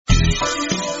Hi,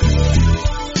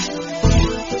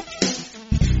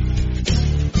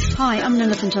 I'm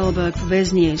Nilla van Tolberg for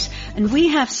BizNews, and we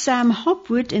have Sam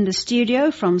Hopwood in the studio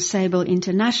from Sable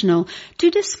International to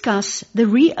discuss the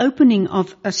reopening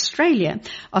of Australia.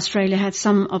 Australia had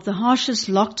some of the harshest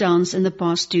lockdowns in the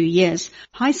past 2 years.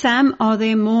 Hi Sam, are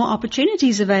there more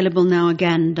opportunities available now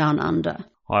again down under?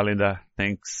 Hi Linda,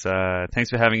 thanks for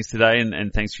having us today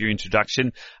and thanks for your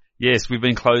introduction. Yes, we've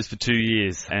been closed for 2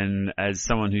 years, and as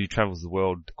someone who travels the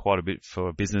world quite a bit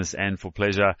for business and for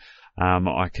pleasure,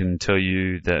 I can tell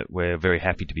you that we're very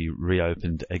happy to be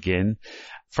reopened again.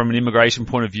 From an immigration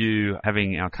point of view,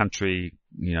 having our country,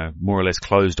 more or less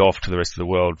closed off to the rest of the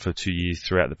world for 2 years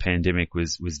throughout the pandemic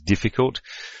was difficult.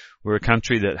 We're a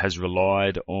country that has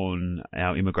relied on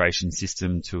our immigration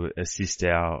system to assist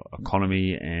our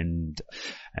economy and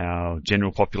our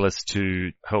general populace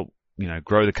to help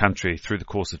grow the country through the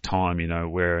course of time.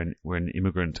 We're an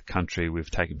immigrant country.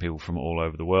 We've taken people from all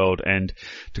over the world, and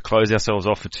to close ourselves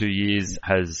off for 2 years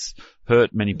has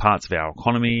hurt many parts of our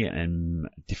economy and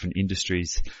different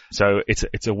industries. So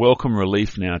it's a welcome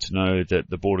relief now to know that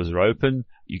the borders are open.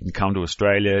 You can come to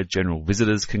Australia. General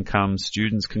visitors can come.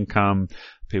 Students can come.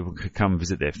 People can come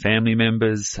visit their family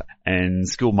members, and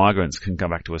skilled migrants can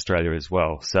come back to Australia as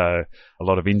well. So a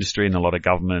lot of industry and a lot of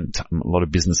government, a lot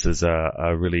of businesses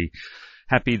are really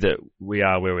happy that we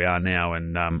are where we are now,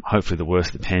 and hopefully the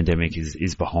worst of the pandemic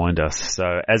is behind us.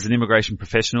 So as an immigration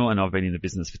professional, and I've been in the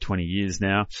business for 20 years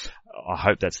now, I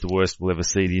hope that's the worst we'll ever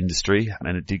see the industry,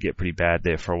 and it did get pretty bad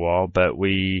there for a while, but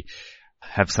we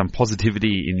have some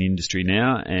positivity in the industry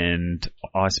now, and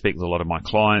I speak with a lot of my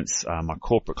clients, my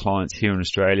corporate clients here in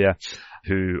Australia,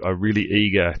 who are really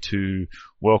eager to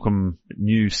welcome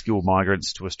new skilled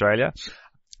migrants to Australia.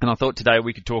 And I thought today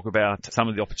we could talk about some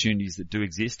of the opportunities that do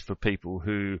exist for people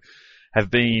who have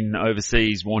been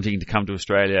overseas wanting to come to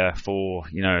Australia for,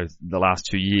 the last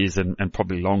 2 years and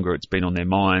probably longer. It's been on their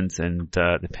minds, and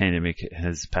the pandemic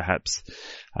has perhaps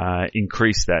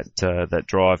increased that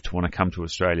drive to want to come to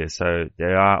Australia. So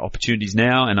there are opportunities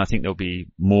now, and I think there'll be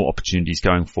more opportunities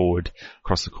going forward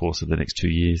across the course of the next 2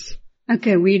 years.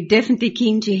 Okay, we're definitely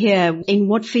keen to hear in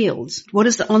what fields. What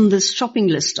is on the shopping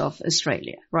list of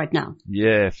Australia right now?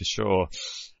 Yeah, for sure.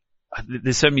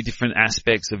 There's so many different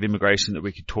aspects of immigration that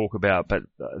we could talk about, but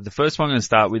the first one I'm going to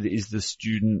start with is the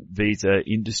student visa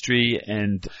industry,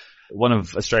 and one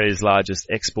of Australia's largest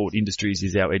export industries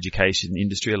is our education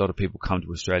industry. A lot of people come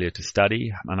to Australia to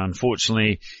study, and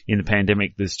unfortunately in the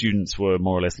pandemic the students were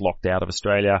more or less locked out of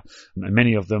Australia, and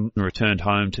many of them returned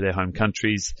home to their home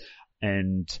countries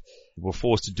and were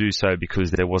forced to do so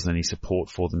because there wasn't any support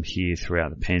for them here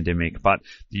throughout the pandemic. But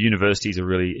the universities are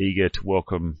really eager to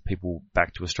welcome people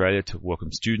back to Australia, to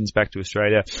welcome students back to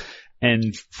Australia.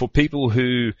 And for people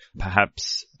who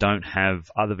perhaps don't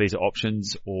have other visa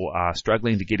options or are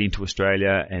struggling to get into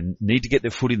Australia and need to get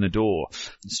their foot in the door,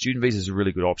 student visa is a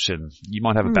really good option. You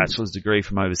might have a bachelor's degree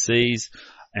from overseas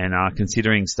and are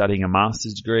considering studying a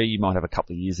master's degree. You might have a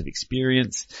couple of years of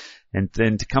experience, and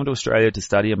then to come to Australia to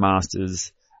study a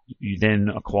master's, you then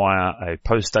acquire a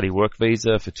post-study work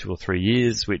visa for 2 or 3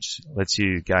 years, which lets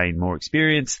you gain more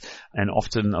experience and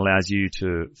often allows you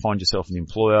to find yourself an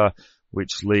employer,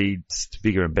 which leads to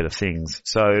bigger and better things.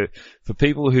 So for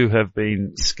people who have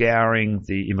been scouring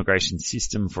the immigration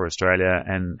system for Australia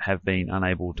and have been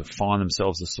unable to find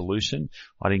themselves a solution,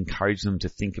 I'd encourage them to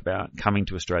think about coming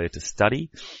to Australia to study.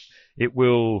 It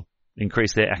will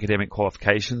increase their academic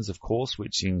qualifications, of course,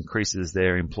 which increases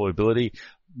their employability.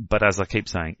 But as I keep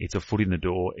saying, it's a foot in the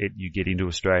door. You get into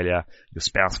Australia, your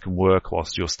spouse can work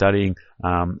whilst you're studying,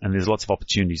 and there's lots of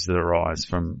opportunities that arise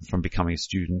from becoming a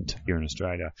student here in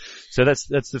Australia. So that's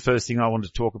the first thing I wanted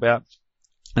to talk about.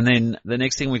 And then the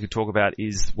next thing we could talk about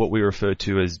is what we refer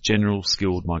to as general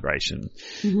skilled migration.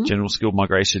 Mm-hmm. General skilled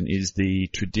migration is the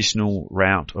traditional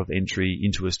route of entry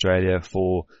into Australia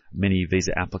for many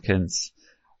visa applicants.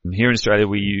 Here in Australia,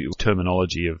 we use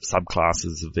terminology of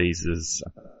subclasses of visas,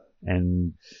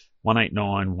 and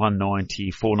 189,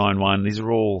 190, 491, these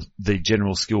are all the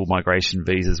general skilled migration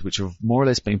visas, which have more or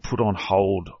less been put on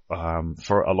hold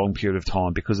for a long period of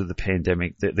time because of the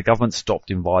pandemic. The government stopped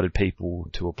inviting people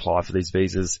to apply for these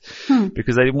visas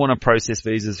because they didn't want to process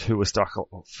visas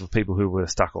for people who were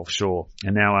stuck offshore.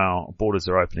 And now our borders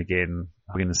are open again.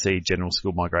 We're going to see general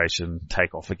skilled migration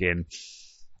take off again.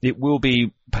 It will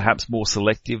be perhaps more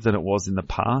selective than it was in the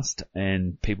past,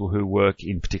 and people who work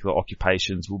in particular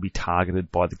occupations will be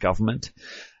targeted by the government.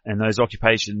 And those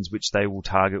occupations which they will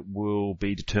target will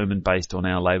be determined based on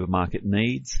our labour market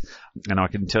needs. And I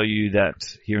can tell you that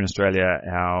here in Australia,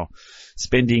 our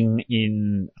spending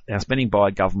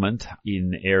by government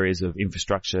in areas of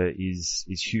infrastructure is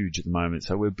huge at the moment.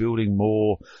 So we're building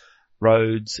more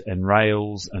roads and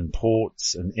rails and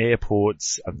ports and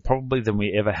airports probably than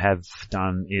we ever have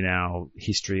done in our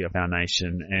history of our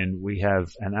nation. And we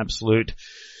have an absolute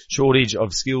shortage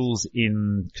of skills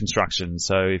in construction.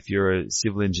 So if you're a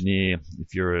civil engineer,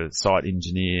 if you're a site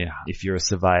engineer, if you're a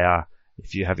surveyor,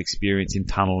 if you have experience in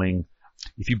tunnelling,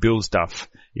 if you build stuff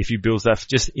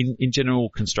just in general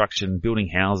construction, building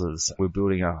houses. We're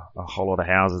building a whole lot of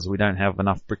houses. We don't have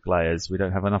enough bricklayers. We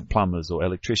don't have enough plumbers or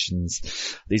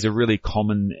electricians. These are really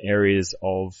common areas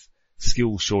of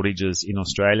skill shortages in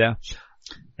Australia.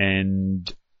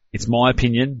 And it's my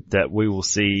opinion that we will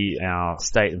see our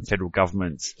state and federal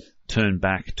governments turn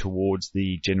back towards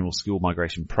the general skill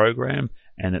migration program,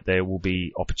 and that there will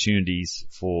be opportunities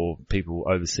for people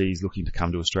overseas looking to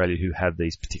come to Australia who have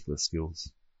these particular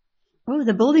skills. Oh,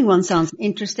 the building one sounds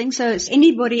interesting. So it's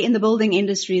anybody in the building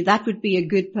industry, that would be a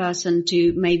good person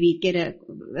to maybe get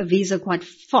a visa quite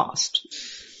fast.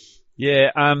 Yeah,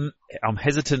 I'm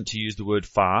hesitant to use the word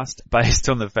fast based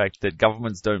on the fact that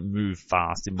governments don't move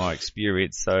fast in my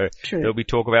experience. So There'll be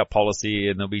talk about policy,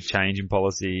 and there'll be change in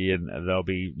policy, and there'll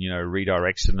be,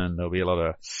 redirection, and there'll be a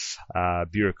lot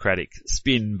of bureaucratic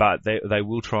spin, but they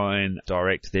will try and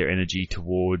direct their energy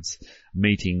towards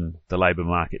meeting the labour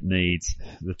market needs.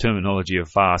 The terminology of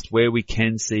fast, where we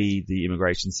can see the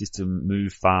immigration system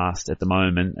move fast at the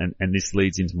moment, and this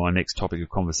leads into my next topic of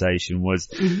conversation, was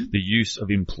the use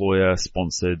of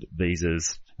employer-sponsored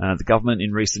visas. The government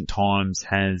in recent times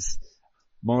has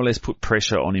more or less put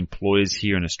pressure on employers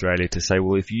here in Australia to say,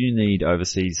 well, if you need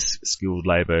overseas skilled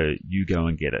labour, you go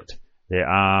and get it. There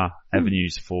are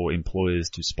avenues for employers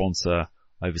to sponsor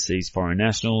overseas foreign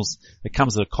nationals. It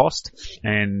comes at a cost,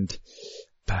 and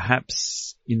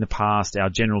perhaps in the past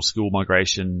our general skill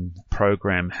migration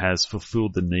program has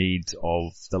fulfilled the needs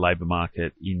of the labour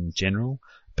market in general.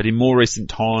 But in more recent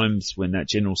times, when that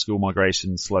general skill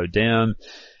migration slowed down,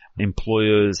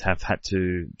 employers have had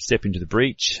to step into the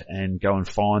breach and go and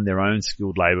find their own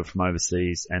skilled labour from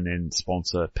overseas and then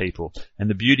sponsor people. And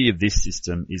the beauty of this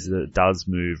system is that it does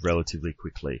move relatively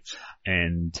quickly.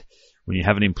 And when you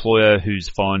have an employer who's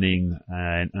finding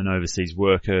an overseas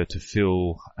worker to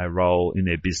fill a role in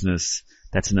their business,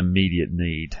 that's an immediate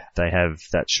need. They have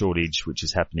that shortage which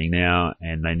is happening now,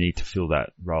 and they need to fill that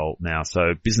role now.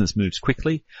 So business moves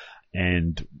quickly,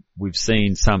 and we've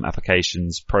seen some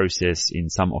applications process in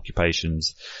some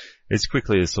occupations as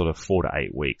quickly as sort of 4 to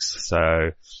 8 weeks. So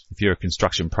if you're a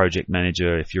construction project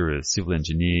manager, if you're a civil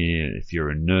engineer, if you're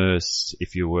a nurse,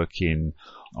 if you work in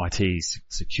IT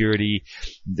security,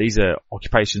 these are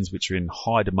occupations which are in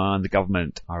high demand. The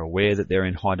government are aware that they're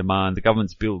in high demand. The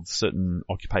government's built certain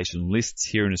occupation lists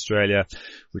here in Australia,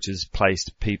 which has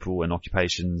placed people and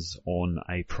occupations on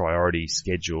a priority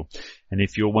schedule. And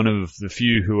if you're one of the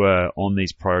few who are on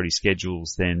these priority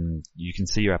schedules, then you can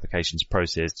see your applications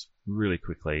processed really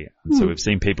quickly. And so we've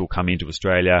seen people come into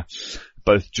Australia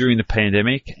both during the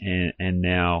pandemic and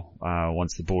now,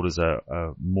 once the borders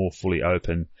are more fully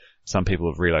open. Some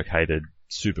people have relocated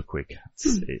super quick.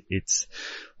 It's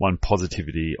one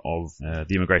positivity of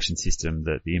the immigration system,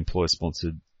 that the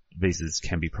employer-sponsored visas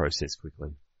can be processed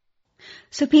quickly.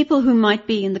 So people who might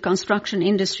be in the construction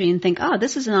industry and think,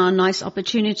 this is a nice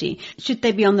opportunity, should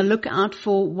they be on the lookout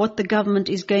for what the government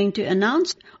is going to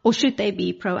announce, or should they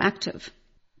be proactive?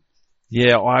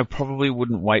 Yeah, I probably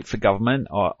wouldn't wait for government.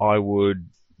 I would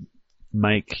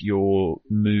make your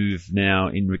move now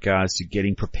in regards to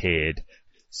getting prepared.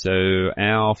 So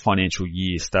our financial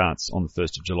year starts on the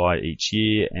 1st of July each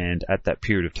year, and at that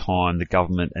period of time, the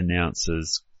government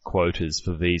announces quotas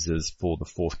for visas for the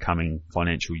forthcoming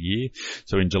financial year.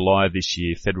 So in July of this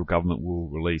year, federal government will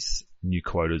release new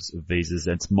quotas of visas.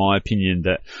 And it's my opinion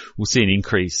that we'll see an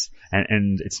increase,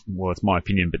 and it's my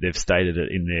opinion, but they've stated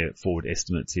it in their forward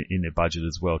estimates in their budget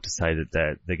as well, to say that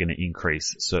they're going to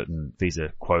increase certain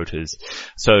visa quotas.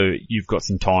 So you've got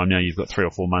some time now, you've got 3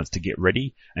 or 4 months to get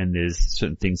ready, and there's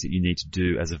certain things that you need to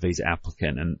do as a visa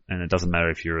applicant, and it doesn't matter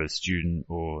if you're a student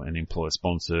or an employer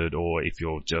sponsored, or if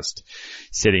you're just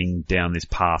setting down this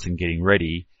path and getting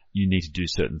ready. you need to do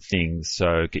certain things.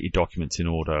 So get your documents in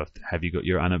order. Have you got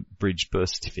your unabridged birth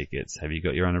certificates? Have you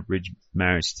got your unabridged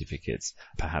marriage certificates?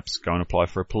 Perhaps go and apply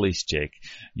for a police check.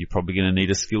 You're probably going to need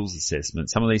a skills assessment.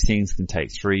 Some of these things can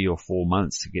take 3 or 4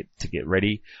 months to get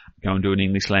ready. Go and do an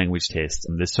English language test.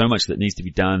 And there's so much that needs to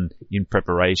be done in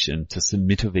preparation to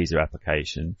submit a visa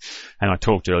application. And I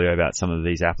talked earlier about some of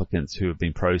these applicants who have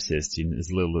been processed in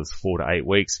as little as 4 to 8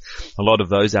 weeks. A lot of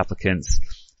those applicants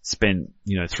spent,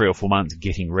 3 or 4 months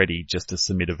getting ready just to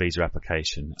submit a visa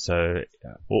application. So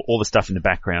all the stuff in the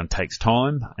background takes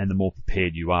time, and the more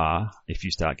prepared you are, if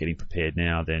you start getting prepared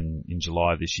now, then in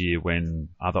July of this year when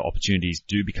other opportunities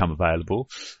do become available,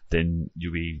 then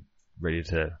you'll be ready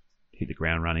to hit the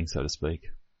ground running, so to speak.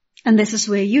 And this is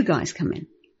where you guys come in.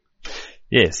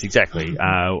 Yes, exactly.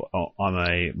 I'm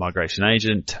a migration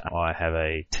agent. I have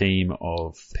a team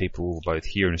of people both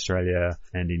here in Australia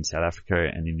and in South Africa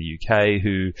and in the UK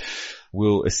who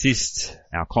will assist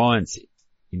our clients,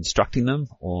 instructing them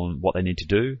on what they need to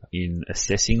do, in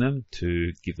assessing them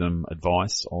to give them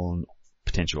advice on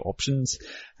potential options,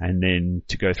 and then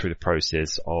to go through the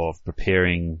process of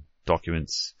preparing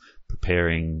documents,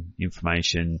 preparing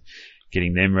information,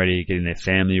 getting them ready, getting their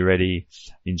family ready,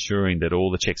 ensuring that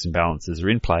all the checks and balances are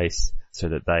in place so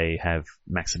that they have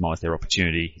maximised their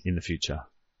opportunity in the future.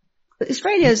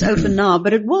 Australia is open now,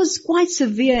 but it was quite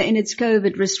severe in its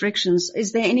COVID restrictions.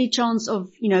 Is there any chance of,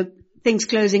 things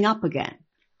closing up again?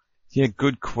 Yeah,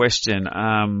 good question.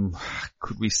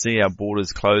 Could we see our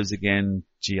borders close again?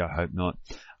 Gee, I hope not.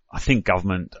 I think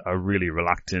government are really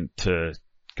reluctant to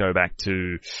go back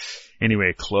to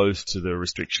anywhere close to the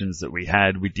restrictions that we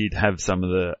had. We did have some of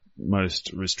the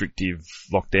most restrictive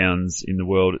lockdowns in the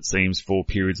world, it seems, for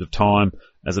periods of time.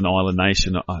 As an island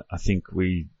nation, I think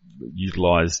we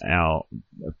utilised our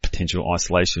potential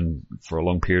isolation for a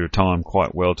long period of time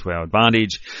quite well to our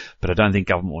advantage, but I don't think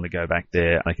government want to go back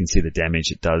there. I can see the damage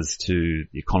it does to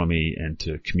the economy and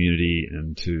to community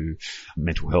and to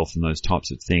mental health and those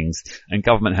types of things. And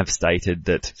government have stated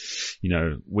that,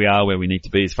 we are where we need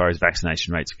to be as far as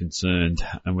vaccination rates are concerned,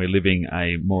 and we're living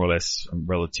a more or less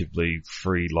relatively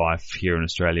free life here in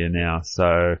Australia now.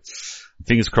 So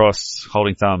fingers crossed,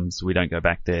 holding thumbs, we don't go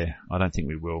back there. I don't think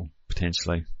we will,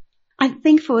 potentially. I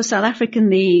think for South African,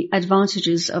 the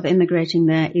advantages of immigrating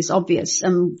there is obvious.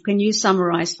 Can you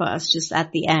summarize for us just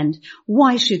at the end,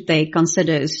 why should they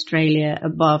consider Australia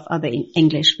above other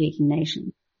English-speaking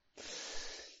nations?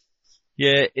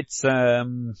 Yeah, it's a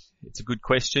good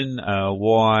question.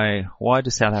 Why do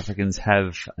South Africans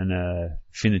have an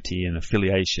affinity and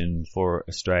affiliation for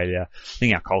Australia? I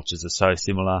think our cultures are so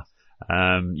similar.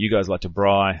 You guys like to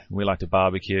braai, we like to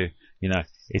barbecue.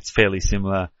 It's fairly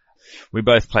similar. We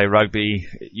both play rugby.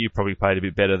 You probably played a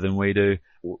bit better than we do.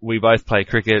 We both play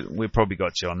cricket. We've probably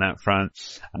got you on that front.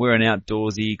 We're an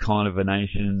outdoorsy kind of a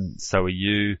nation. So are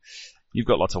you. You've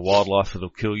got lots of wildlife that'll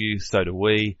kill you. So do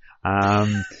we.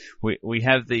 We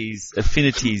have these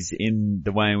affinities in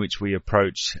the way in which we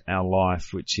approach our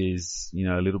life, which is,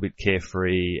 a little bit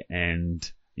carefree and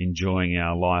enjoying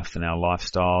our life and our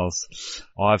lifestyles.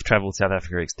 I've travelled South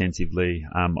Africa extensively.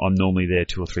 I'm normally there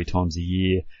 2 or 3 times a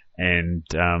year. And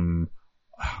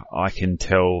I can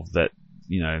tell that,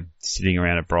 sitting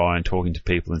around a braai and talking to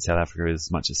people in South Africa is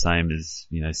much the same as,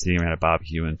 sitting around a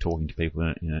barbecue and talking to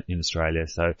people in Australia.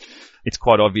 So it's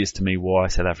quite obvious to me why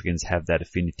South Africans have that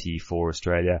affinity for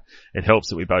Australia. It helps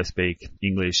that we both speak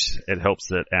English. It helps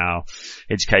that our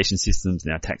education systems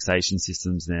and our taxation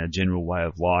systems and our general way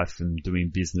of life and doing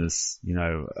business,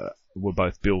 were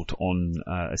both built on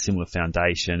a similar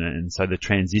foundation, and so the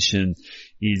transition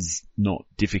is not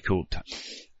difficult.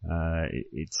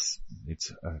 It's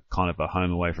a kind of a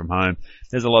home away from home.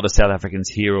 There's a lot of South Africans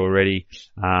here already,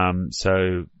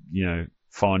 so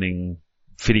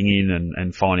fitting in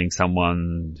and finding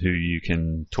someone who you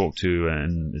can talk to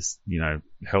and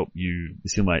help you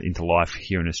assimilate into life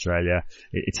here in Australia.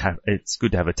 It's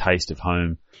good to have a taste of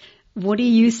home. What do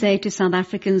you say to South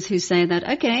Africans who say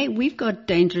that, okay, we've got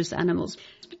dangerous animals,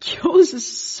 but yours is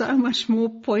so much more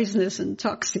poisonous and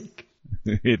toxic?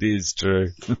 It is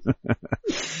true.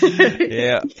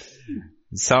 Yeah.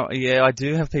 So, I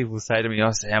do have people say to me,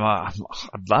 Sam,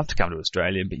 I'd love to come to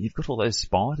Australia, but you've got all those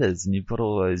spiders and you've got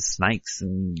all those snakes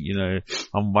and,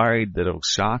 I'm worried that a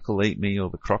shark will eat me or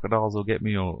the crocodiles will get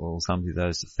me or something to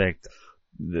those effect.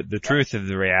 The truth of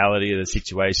the reality of the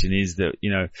situation is that,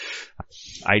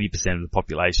 80% of the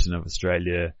population of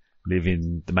Australia live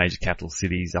in the major capital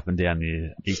cities up and down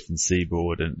the eastern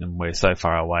seaboard, and we're so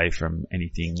far away from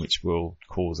anything which will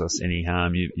cause us any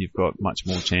harm. You've got much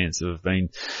more chance of being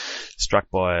struck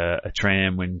by a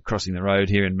tram when crossing the road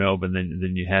here in Melbourne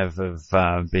than you have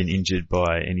of being injured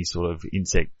by any sort of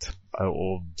insect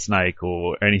or snake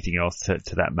or anything else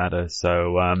to that matter.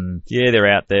 So,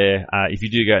 they're out there. If you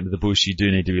do go into the bush, you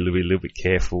do need to be a little bit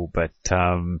careful, but,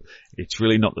 it's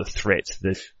really not the threat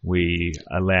that we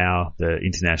allow the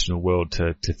international world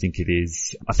to think it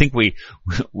is. I think we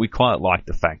quite like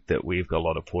the fact that we've got a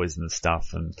lot of poisonous stuff,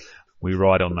 and we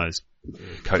ride on those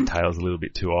coattails a little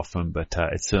bit too often, but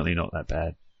it's certainly not that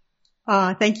bad.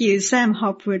 Thank you, Sam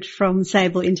Hopwood from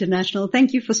Sable International.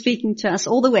 Thank you for speaking to us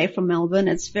all the way from Melbourne.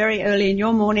 It's very early in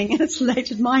your morning and it's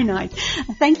late at my night.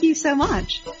 Thank you so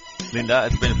much. Linda,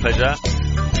 it's been a pleasure.